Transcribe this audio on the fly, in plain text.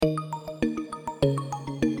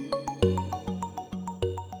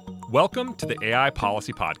Welcome to the AI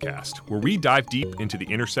Policy Podcast, where we dive deep into the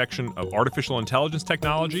intersection of artificial intelligence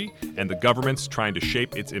technology and the governments trying to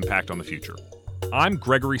shape its impact on the future. I'm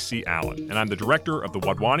Gregory C. Allen, and I'm the director of the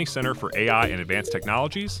Wadhwani Center for AI and Advanced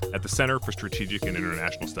Technologies at the Center for Strategic and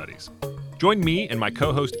International Studies. Join me and my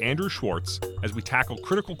co-host Andrew Schwartz as we tackle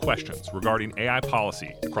critical questions regarding AI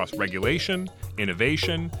policy across regulation,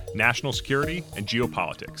 innovation, national security, and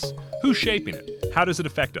geopolitics. Who's shaping it? How does it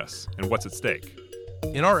affect us? And what's at stake?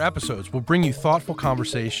 In our episodes, we'll bring you thoughtful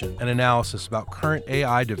conversation and analysis about current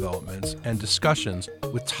AI developments and discussions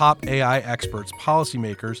with top AI experts,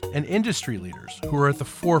 policymakers, and industry leaders who are at the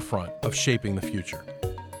forefront of shaping the future.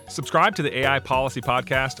 Subscribe to the AI Policy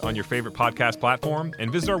Podcast on your favorite podcast platform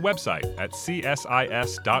and visit our website at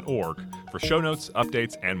csis.org for show notes,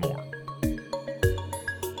 updates, and more.